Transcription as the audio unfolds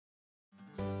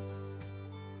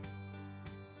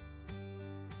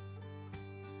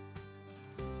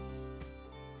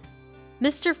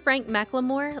Mr. Frank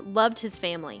McLemore loved his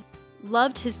family,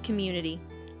 loved his community,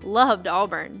 loved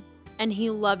Auburn, and he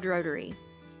loved Rotary.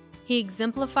 He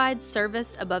exemplified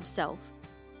service above self.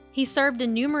 He served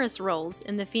in numerous roles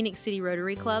in the Phoenix City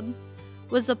Rotary Club,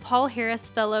 was a Paul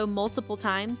Harris Fellow multiple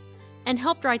times, and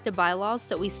helped write the bylaws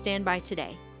that we stand by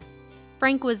today.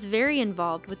 Frank was very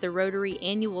involved with the Rotary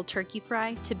annual turkey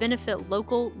fry to benefit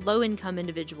local low-income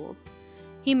individuals.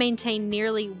 He maintained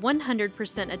nearly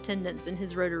 100% attendance in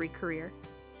his Rotary career.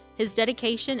 His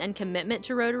dedication and commitment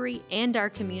to Rotary and our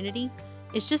community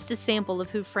is just a sample of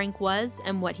who Frank was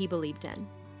and what he believed in.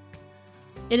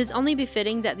 It is only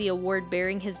befitting that the award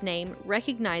bearing his name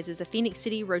recognizes a Phoenix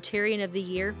City Rotarian of the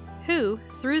Year who,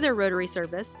 through their Rotary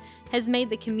service, has made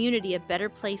the community a better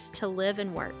place to live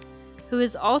and work, who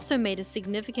has also made a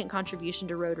significant contribution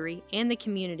to Rotary and the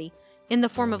community in the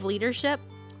form of leadership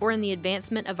or in the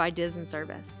advancement of ideas and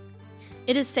service.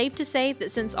 It is safe to say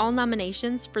that since all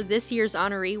nominations for this year's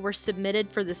honoree were submitted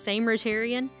for the same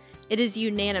Rotarian, it is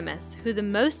unanimous who the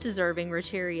most deserving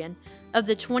Rotarian of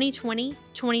the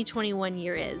 2020-2021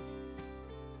 year is.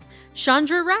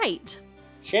 Chandra Wright.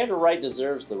 Chandra Wright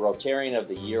deserves the Rotarian of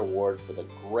the Year award for the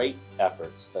great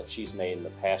efforts that she's made in the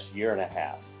past year and a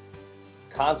half.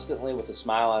 Constantly with a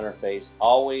smile on her face,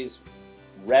 always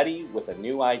ready with a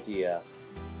new idea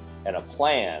and a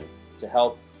plan to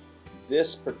help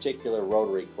this particular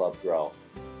Rotary Club grow.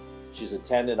 She's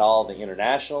attended all the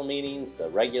international meetings, the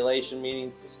regulation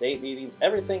meetings, the state meetings,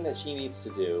 everything that she needs to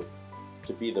do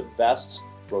to be the best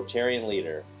Rotarian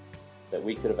leader that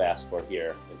we could have asked for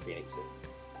here in Phoenix City.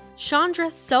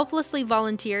 Chandra selflessly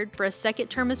volunteered for a second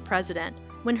term as president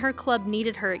when her club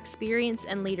needed her experience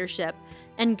and leadership,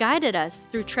 and guided us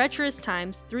through treacherous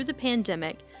times through the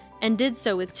pandemic, and did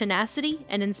so with tenacity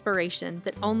and inspiration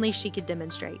that only she could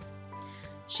demonstrate.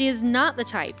 She is not the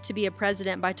type to be a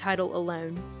president by title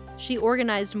alone. She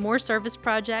organized more service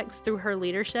projects through her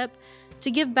leadership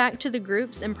to give back to the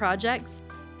groups and projects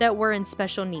that were in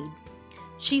special need.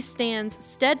 She stands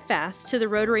steadfast to the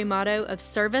Rotary motto of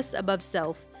service above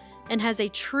self and has a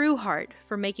true heart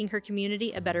for making her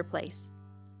community a better place.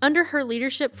 Under her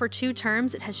leadership for 2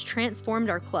 terms, it has transformed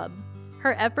our club.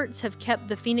 Her efforts have kept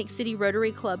the Phoenix City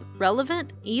Rotary Club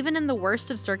relevant even in the worst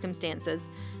of circumstances,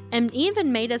 and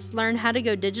even made us learn how to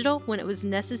go digital when it was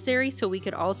necessary so we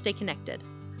could all stay connected.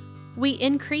 We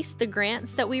increased the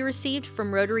grants that we received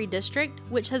from Rotary District,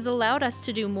 which has allowed us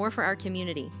to do more for our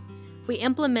community. We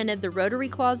implemented the Rotary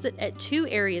Closet at 2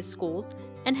 area schools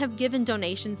and have given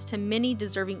donations to many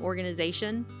deserving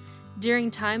organizations during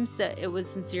times that it was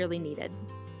sincerely needed.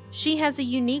 She has a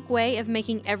unique way of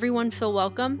making everyone feel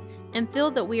welcome and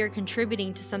feel that we are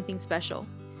contributing to something special.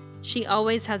 She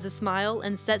always has a smile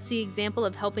and sets the example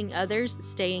of helping others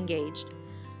stay engaged.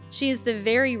 She is the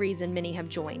very reason many have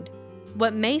joined.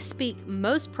 What may speak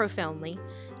most profoundly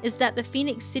is that the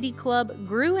Phoenix City Club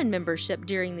grew in membership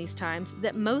during these times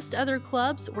that most other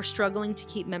clubs were struggling to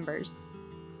keep members.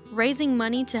 Raising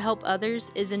money to help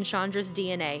others is in Chandra's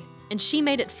DNA, and she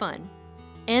made it fun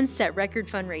and set record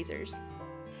fundraisers.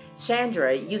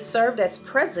 Chandra, you served as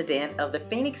president of the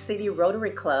Phoenix City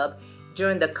Rotary Club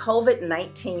during the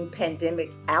COVID-19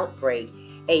 pandemic outbreak,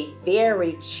 a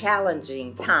very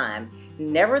challenging time.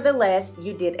 Nevertheless,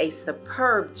 you did a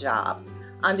superb job.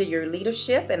 Under your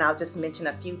leadership, and I'll just mention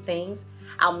a few things,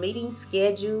 our meeting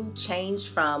schedule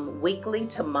changed from weekly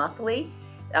to monthly,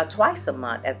 twice a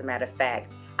month as a matter of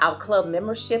fact. Our club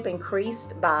membership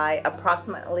increased by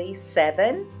approximately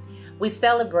 7. We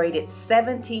celebrated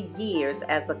 70 years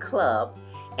as a club,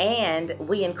 and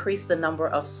we increased the number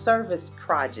of service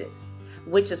projects,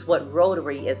 which is what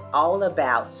Rotary is all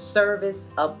about, service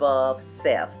above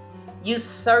self. You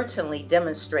certainly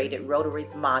demonstrated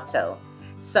Rotary's motto.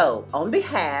 So, on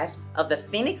behalf of the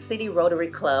Phoenix City Rotary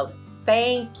Club,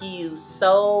 thank you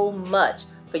so much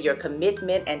for your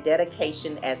commitment and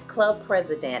dedication as club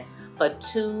president for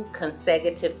 2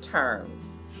 consecutive terms.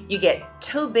 You get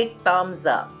 2 big thumbs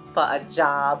up for a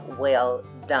job well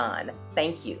done.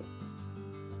 Thank you.